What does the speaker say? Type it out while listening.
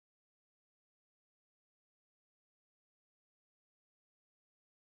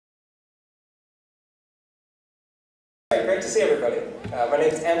great to see everybody. My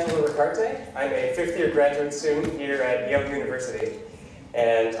name is Angelo Ricarte. I'm a fifth-year graduate student here at Yale University,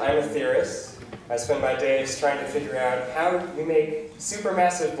 and I'm a theorist. I spend my days trying to figure out how you make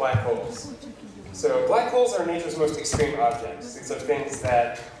supermassive black holes. So black holes are nature's most extreme objects. These are things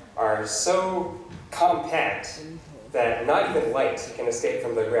that are so compact that not even light can escape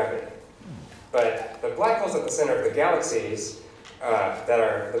from their gravity. But the black holes at the center of the galaxies that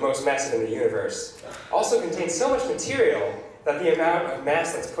are the most massive in the universe also contain so much material that the amount of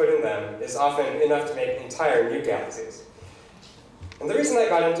mass that's put in them is often enough to make entire new galaxies. And the reason I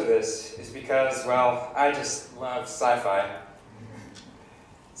got into this is because, well, I just love sci-fi.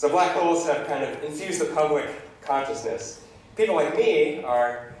 So black holes have kind of infused the public consciousness. People like me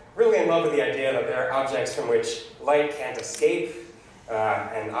are really in love with the idea that there are objects from which light can't escape,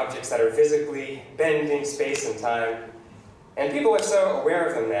 and objects that are physically bending space and time. And people are so aware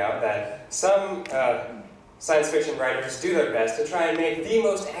of them now that some science fiction writers do their best to try and make the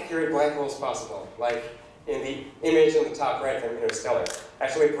most accurate black holes possible, like in the image in the top right from Interstellar.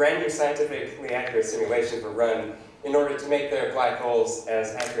 Actually, brand new scientifically accurate simulations were run in order to make their black holes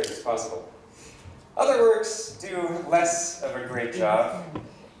as accurate as possible. Other works do less of a great job,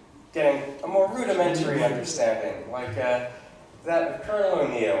 getting a more rudimentary understanding, like that of Colonel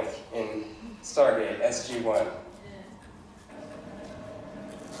O'Neill in Stargate SG-1.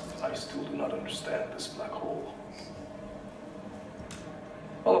 I still do not understand this black hole.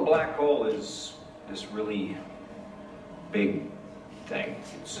 Well, a black hole is this really big thing.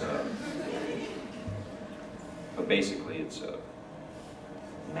 But basically it's a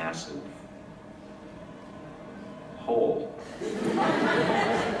massive hole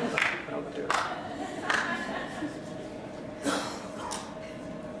out there.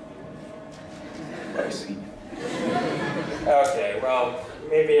 I see. Okay, well,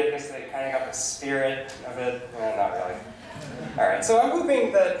 maybe I guess they kind of got the spirit of it. Not really. All right, so I'm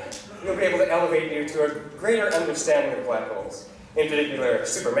hoping that you'll be able to elevate you to a greater understanding of black holes, in particular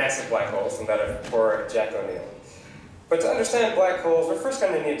supermassive black holes than that of poor Jack O'Neill. But to understand black holes, we're first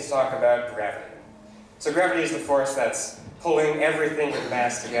going to need to talk about gravity. So gravity is the force that's pulling everything with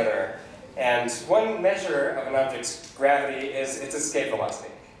mass together. And one measure of an object's gravity is its escape velocity.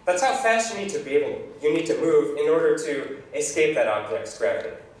 That's how fast you need to move in order to escape that object's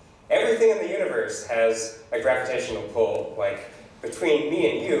gravity. Everything in the universe has a gravitational pull, like between me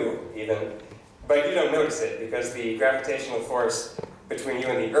and you, even, but you don't notice it because the gravitational force between you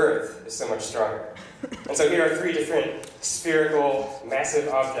and the Earth is so much stronger. And so here are three different spherical, massive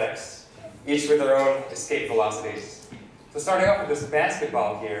objects, each with their own escape velocities. So starting off with this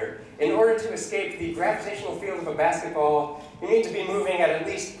basketball here, in order to escape the gravitational field of a basketball, you need to be moving at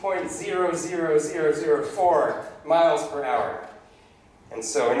least 0.00004 miles per hour. And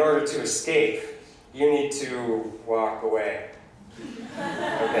so in order to escape, you need to walk away.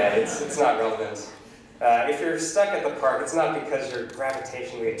 Okay, it's not relevant. If you're stuck at the park, it's not because you're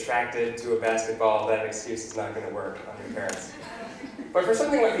gravitationally attracted to a basketball. That excuse is not going to work on your parents. But for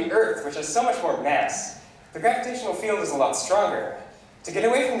something like the Earth, which has so much more mass, the gravitational field is a lot stronger. To get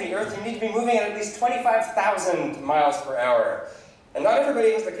away from the Earth, you need to be moving at least 25,000 miles per hour. And not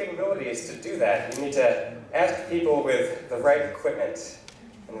everybody has the capabilities to do that. You need to ask people with the right equipment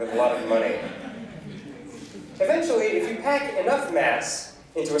and with a lot of money. Eventually, if you pack enough mass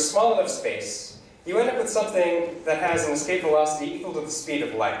into a small enough space, you end up with something that has an escape velocity equal to the speed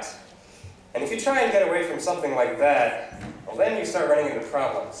of light. And if you try and get away from something like that, well, then you start running into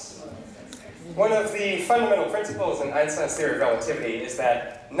problems. One of the fundamental principles in Einstein's theory of relativity is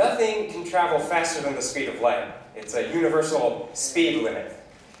that nothing can travel faster than the speed of light. It's a universal speed limit.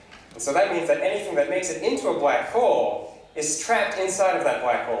 And so that means that anything that makes it into a black hole is trapped inside of that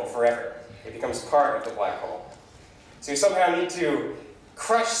black hole forever. It becomes part of the black hole. So you somehow need to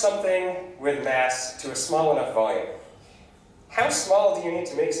crush something with mass to a small enough volume. How small do you need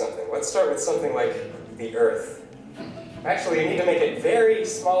to make something? Let's start with something like the Earth. Actually, you need to make it very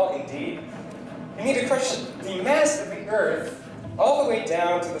small indeed. You need to crush the mass of the Earth all the way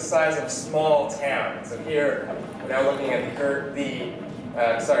down to the size of small towns. So here, we're now looking at the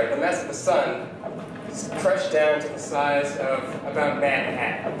mass of the Sun is crushed down to the size of about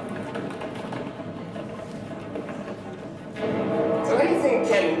Manhattan. So anything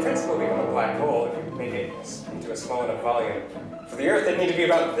can, in principle, become a black hole if you make it into a small enough volume. For the Earth, it'd need to be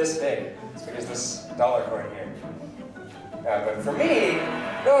about this big. As big as this dollar coin here. But for me,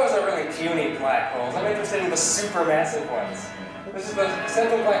 those are really puny black holes. I'm interested in the supermassive ones. This is the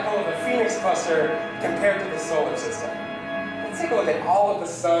central black hole of the Phoenix cluster compared to the solar system. Let's take a look at all of the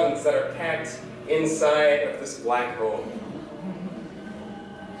suns that are packed inside of this black hole.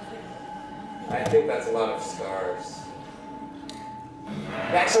 I think that's a lot of stars.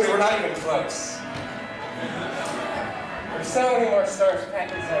 Actually, we're not even close. There's so many more stars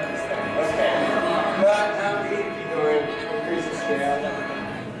packed inside this thing. Okay. Not we need to keep going. Increase the scale.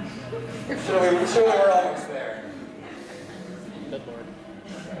 Surely we're almost there. Good Lord.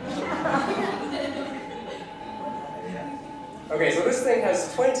 Okay, so this thing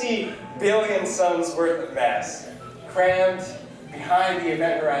has 20 billion suns worth of mass, crammed behind the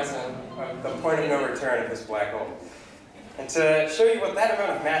event horizon of the point of no return of this black hole. And to show you what that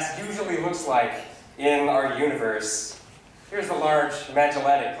amount of mass usually looks like in our universe, here's the Large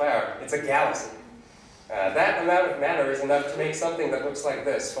Magellanic Cloud. It's a galaxy. That amount of matter is enough to make something that looks like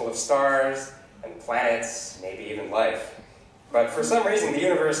this, full of stars and planets, maybe even life. But for some reason, the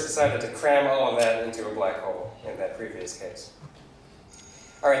universe decided to cram all of that into a black hole in that previous case.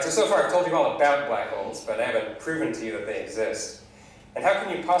 All right, so far I've told you all about black holes, but I haven't proven to you that they exist. And how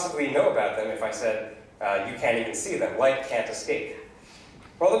can you possibly know about them if I said you can't even see them, light can't escape?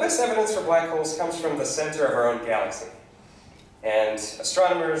 Well, the best evidence for black holes comes from the center of our own galaxy. And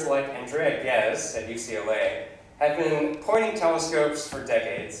astronomers like Andrea Ghez at UCLA have been pointing telescopes for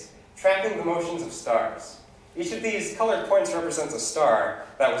decades, tracking the motions of stars. Each of these colored points represents a star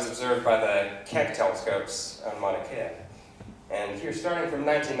that was observed by the Keck telescopes on Mauna Kea. And here, starting from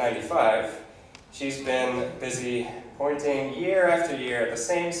 1995, she's been busy pointing year after year at the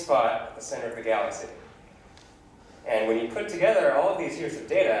same spot at the center of the galaxy. And when you put together all of these years of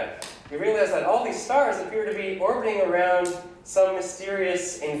data, you realize that all these stars appear to be orbiting around some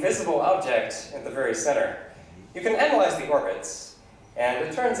mysterious, invisible object at the very center. You can analyze the orbits, and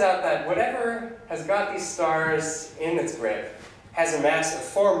it turns out that whatever has got these stars in its grip has a mass of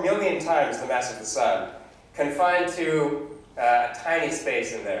 4 million times the mass of the sun, confined to a tiny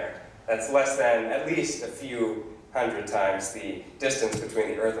space in there that's less than at least a few hundred times the distance between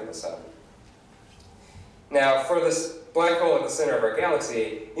the Earth and the sun. Now, for this black hole at the center of our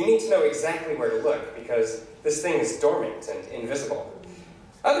galaxy, you need to know exactly where to look, because this thing is dormant and invisible.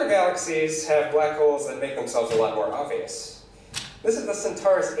 Other galaxies have black holes that make themselves a lot more obvious. This is the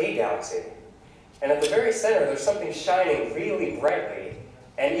Centaurus A galaxy, and at the very center there's something shining really brightly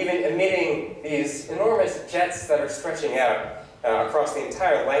and even emitting these enormous jets that are stretching out across the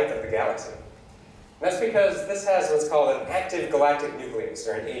entire length of the galaxy. And that's because this has what's called an active galactic nucleus,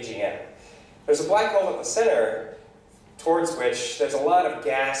 or an AGN. There's a black hole at the center towards which there's a lot of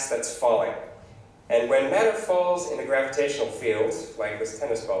gas that's falling. And when matter falls in a gravitational field, like this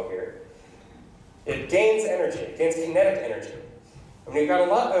tennis ball here, it gains energy, it gains kinetic energy. And we've got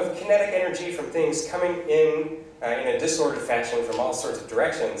a lot of kinetic energy from things coming in a disordered fashion from all sorts of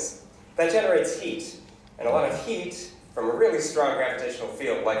directions. That generates heat. And a lot of heat from a really strong gravitational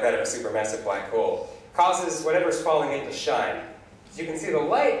field, like that of a supermassive black hole, causes whatever's falling in to shine. So you can see the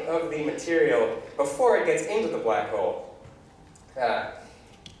light of the material before it gets into the black hole,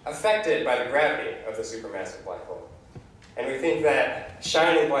 affected by the gravity of the supermassive black hole. And we think that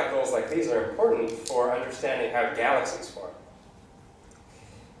shining black holes like these are important for understanding how galaxies form.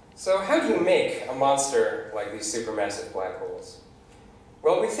 So how do you make a monster like these supermassive black holes?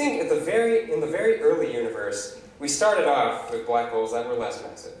 Well, we think in the very early universe, we started off with black holes that were less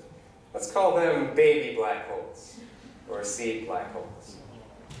massive. Let's call them baby black holes, or seed black holes.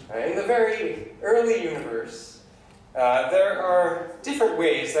 In the very early universe, there are different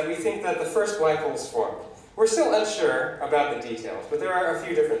ways that we think that the first black holes formed. We're still unsure about the details, but there are a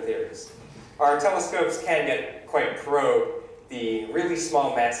few different theories. Our telescopes can get quite probe the really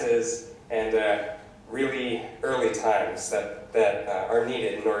small masses and really early times that are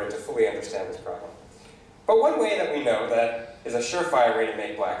needed in order to fully understand this problem. But one way that we know that is a surefire way to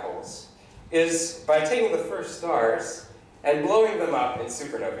make black holes is by taking the first stars and blowing them up in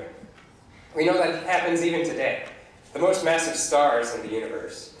supernovae. We know that happens even today. The most massive stars in the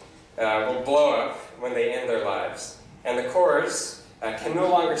universe will blow up when they end their lives, and the cores can no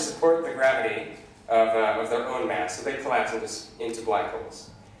longer support the gravity of their own mass, so they collapse into black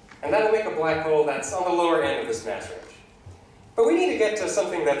holes. And that'll make a black hole that's on the lower end of this mass range. But we need to get to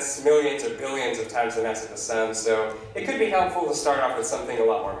something that's millions or billions of times the mass of the sun, so it could be helpful to start off with something a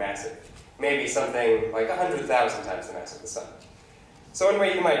lot more massive. Maybe something like 100,000 times the mass of the sun. So one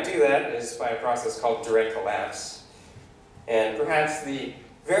way you might do that is by a process called direct collapse. And perhaps the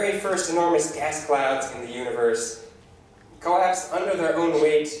very first enormous gas clouds in the universe collapse under their own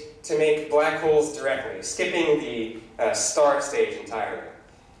weight to make black holes directly, skipping the star stage entirely.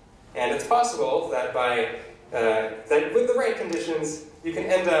 And it's possible that that with the right conditions, you can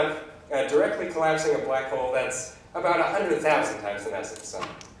end up directly collapsing a black hole that's about 100,000 times the mass of the sun.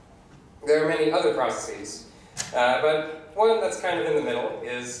 There are many other processes, but one that's kind of in the middle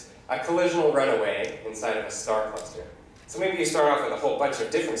is a collisional runaway inside of a star cluster. So maybe you start off with a whole bunch of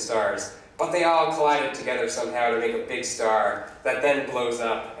different stars, but they all collided together somehow to make a big star that then blows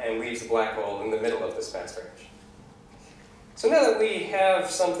up and leaves a black hole in the middle of this mass range. So now that we have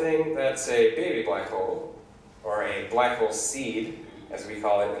something that's a baby black hole, or a black hole seed, as we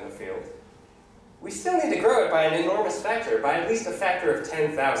call it in the field, we still need to grow it by an enormous factor, by at least a factor of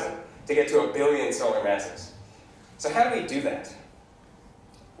 10,000, to get to 1 billion solar masses. So how do we do that?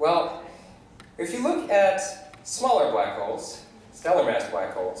 Well, if you look at smaller black holes, stellar mass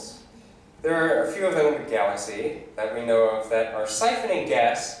black holes, there are a few of them in the galaxy that we know of that are siphoning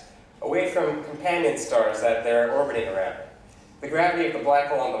gas away from companion stars that they're orbiting around. The gravity of the black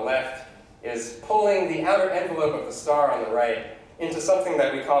hole on the left is pulling the outer envelope of the star on the right into something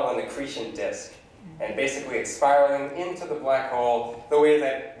that we call an accretion disk. And basically it's spiraling into the black hole the way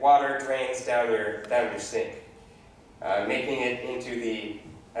that water drains down your sink, making it into the,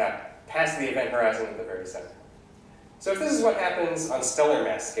 past the event horizon at the very center. So if this is what happens on stellar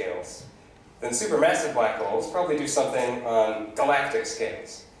mass scales, then supermassive black holes probably do something on galactic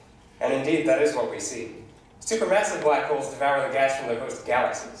scales. And indeed, that is what we see. Supermassive black holes devour the gas from their host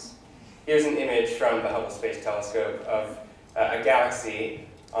galaxies. Here's an image from the Hubble Space Telescope of a galaxy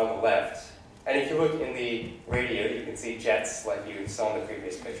on the left. And if you look in the radio, you can see jets like you saw in the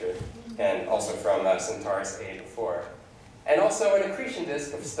previous picture, and also from Centaurus A before. And also an accretion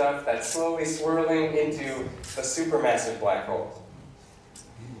disk of stuff that's slowly swirling into a supermassive black hole.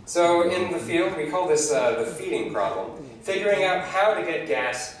 So in the field, we call this the feeding problem, figuring out how to get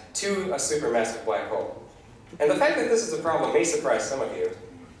gas to a supermassive black hole. And the fact that this is a problem may surprise some of you.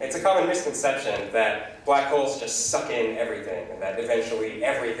 It's a common misconception that black holes just suck in everything, and that eventually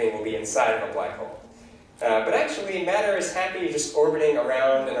everything will be inside of a black hole. But actually, matter is happy just orbiting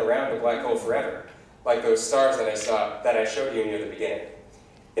around and around a black hole forever, like those stars that I showed you near the beginning.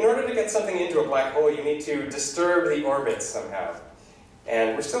 In order to get something into a black hole, you need to disturb the orbits somehow.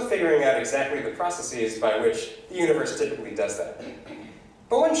 And we're still figuring out exactly the processes by which the universe typically does that.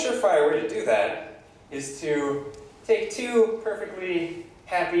 But one surefire way to do that is to take two perfectly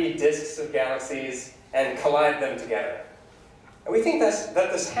happy disks of galaxies and collide them together. And we think that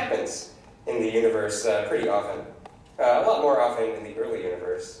this happens in the universe pretty often, a lot more often in the early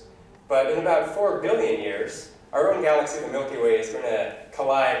universe. But in about 4 billion years, our own galaxy, the Milky Way, is going to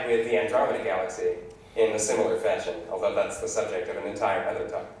collide with the Andromeda Galaxy in a similar fashion, although that's the subject of an entire other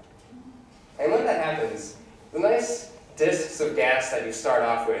talk. And when that happens, the nice disks of gas that you start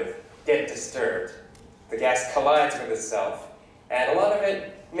off with get disturbed. The gas collides with itself, and a lot of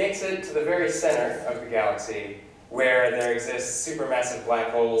it makes it to the very center of the galaxy, where there exists supermassive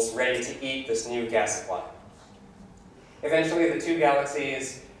black holes ready to eat this new gas supply. Eventually, the two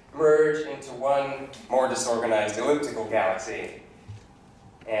galaxies merge into one more disorganized elliptical galaxy,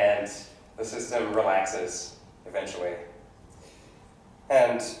 and the system relaxes eventually.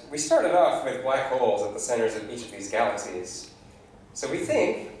 And we started off with black holes at the centers of each of these galaxies. So we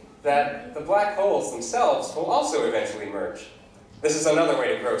think that the black holes themselves will also eventually merge. This is another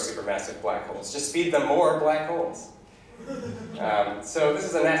way to grow supermassive black holes. Just feed them more black holes. So this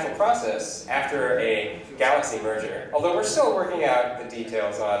is a natural process after a galaxy merger, although we're still working out the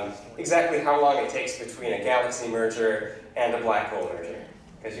details on exactly how long it takes between a galaxy merger and a black hole merger.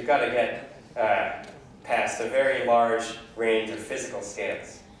 Because you've got to get past a very large range of physical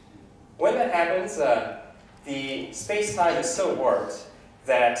scales. When that happens, the space-time is so warped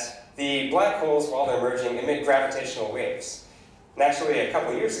that the black holes, while they're merging, emit gravitational waves. And actually, a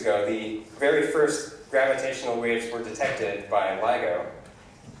couple years ago, the very first gravitational waves were detected by LIGO.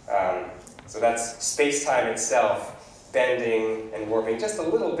 So that's space-time itself bending and warping just a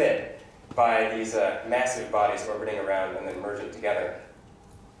little bit by these massive bodies orbiting around and then merging together.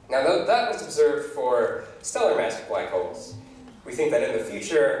 Now, that was observed for stellar massive black holes. We think that in the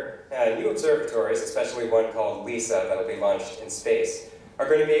future, new observatories, especially one called LISA that will be launched in space, are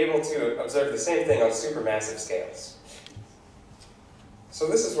going to be able to observe the same thing on supermassive scales. So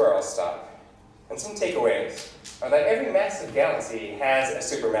this is where I'll stop. And some takeaways are that every massive galaxy has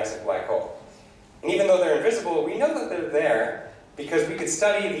a supermassive black hole. And even though they're invisible, we know that they're there because we could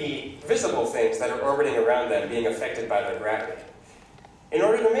study the visible things that are orbiting around them being affected by their gravity. In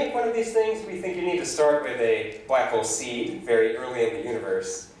order to make one of these things, we think you need to start with a black hole seed very early in the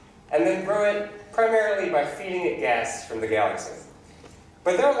universe, and then grow it primarily by feeding it gas from the galaxy.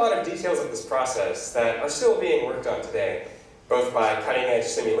 But there are a lot of details of this process that are still being worked on today, both by cutting-edge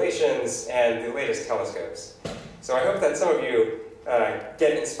simulations and the latest telescopes. So I hope that some of you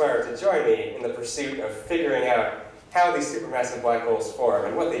get inspired to join me in the pursuit of figuring out how these supermassive black holes form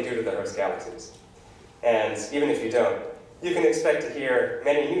and what they do to their host galaxies. And even if you don't, you can expect to hear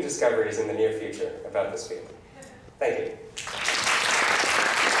many new discoveries in the near future about this field. Thank you.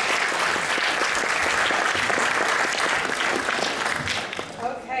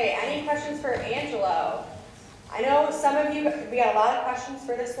 Okay, any questions for Angelo? I know some of you, we got a lot of questions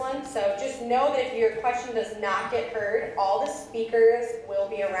for this one, so just know that if your question does not get heard, all the speakers will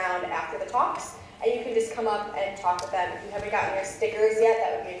be around after the talks, and you can just come up and talk with them. If you haven't gotten your stickers yet,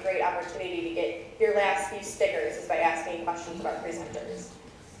 that would be a great opportunity to get your last few stickers, is by asking questions of our presenters.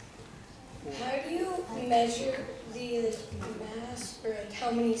 How do you measure the mass, or like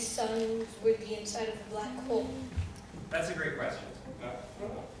how many suns would be inside of a black hole? That's a great question. Let's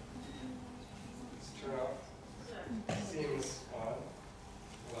turn off. Seems odd.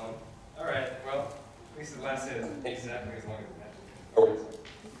 Hold on. All right. Well, at least it lasted exactly as long as that.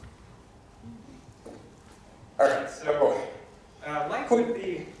 All right. So,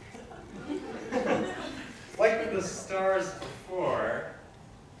 like with the stars before.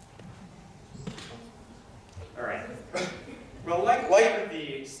 All right. Well, like with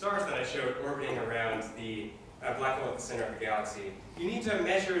the stars that I showed orbiting around the black hole at the center of the galaxy, you need to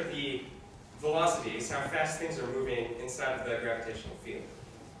measure the velocities, how fast things are moving inside of the gravitational field.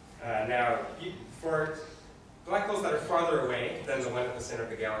 Now, for black holes that are farther away than the one at the center of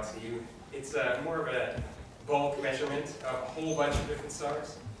the galaxy, it's more of a bulk measurement of a whole bunch of different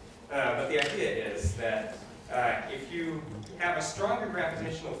stars. But the idea is that if you have a stronger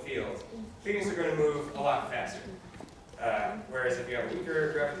gravitational field, things are going to move a lot faster. Whereas if you have a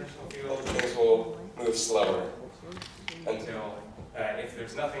weaker gravitational field, things will move slower until, if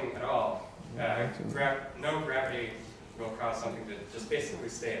there's nothing at all, no gravity will cause something to just basically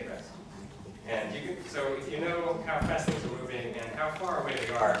stay at rest. And so if you know how fast things are moving and how far away they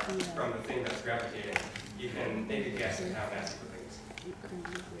are from the thing that's gravitating, you can maybe guess at how massive the thing is.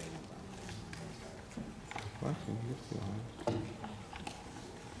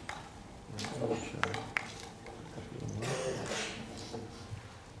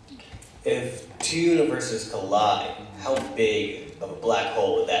 If two universes collide, how big of a black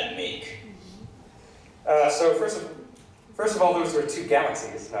hole would that make? So first of all, those were two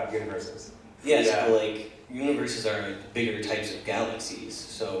galaxies, not universes. Yes, but like universes are bigger types of galaxies.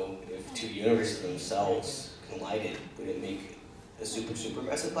 So if two universes themselves collided, would it make a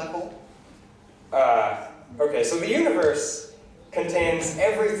supermassive black hole? Okay, so the universe contains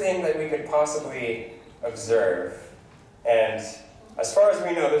everything that we could possibly observe, and as far as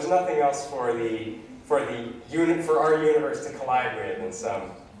we know, there's nothing else for our universe to collide with in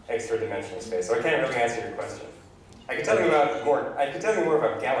some extra-dimensional space. So I can't really answer your question. I could tell you more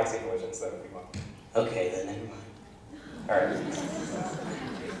about galaxy collisions, though, if you want. Okay, then never mind. All right.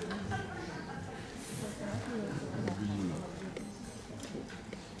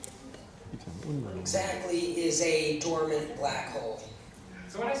 What exactly is a dormant black hole?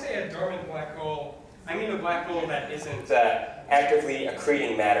 So when I say a dormant black hole, I mean a black hole that isn't actively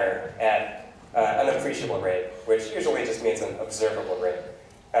accreting matter at an appreciable rate, which usually just means an observable rate.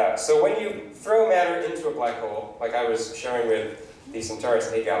 So when you throw matter into a black hole, like I was showing with the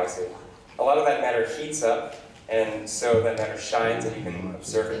Centaurus A galaxy, a lot of that matter heats up, and so that matter shines and you can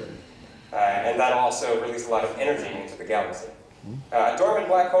observe it. And that'll also release a lot of energy into the galaxy. A dormant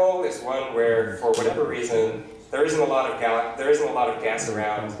black hole is one where, for whatever reason, there isn't a lot of gas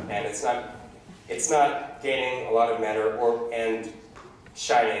around, and it's not gaining a lot of matter and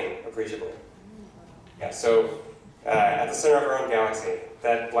shining appreciably. Yeah, so at the center of our own galaxy,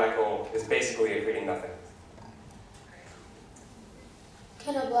 that black hole is basically accreting nothing.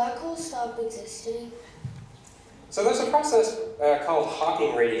 Can a black hole stop existing? So there's a process called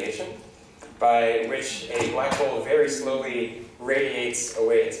Hawking radiation, by which a black hole very slowly radiates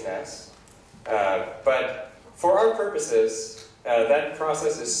away its mass. But for our purposes, that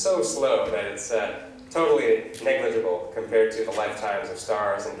process is so slow that it's totally negligible compared to the lifetimes of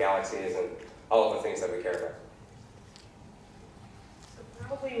stars and galaxies and all of the things that we care about.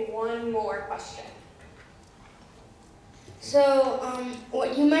 Probably one more question. So,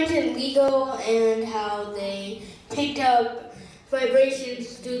 what you mentioned LIGO and how they picked up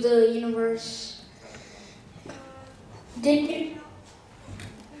vibrations through the universe. Did you?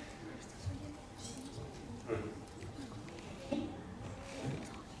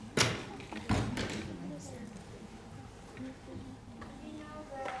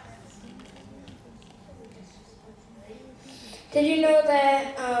 Did you know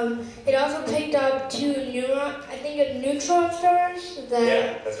that it also picked up two neutron stars?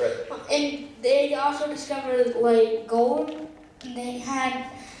 Yeah, that's right. And they also discovered like gold. They had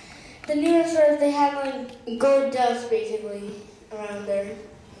the neutron stars. They had like gold dust basically around there.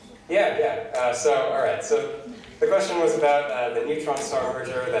 Yeah. So all right. So the question was about the neutron star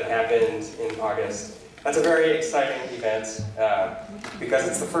merger that happened in August. that's a very exciting event because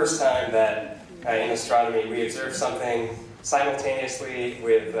it's the first time that in astronomy we observe something simultaneously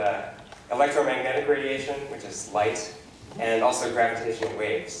with electromagnetic radiation, which is light, and also gravitational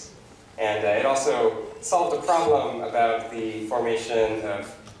waves. And it also solved a problem about the formation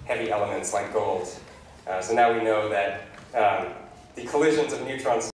of heavy elements like gold. So now we know that the collisions of neutrons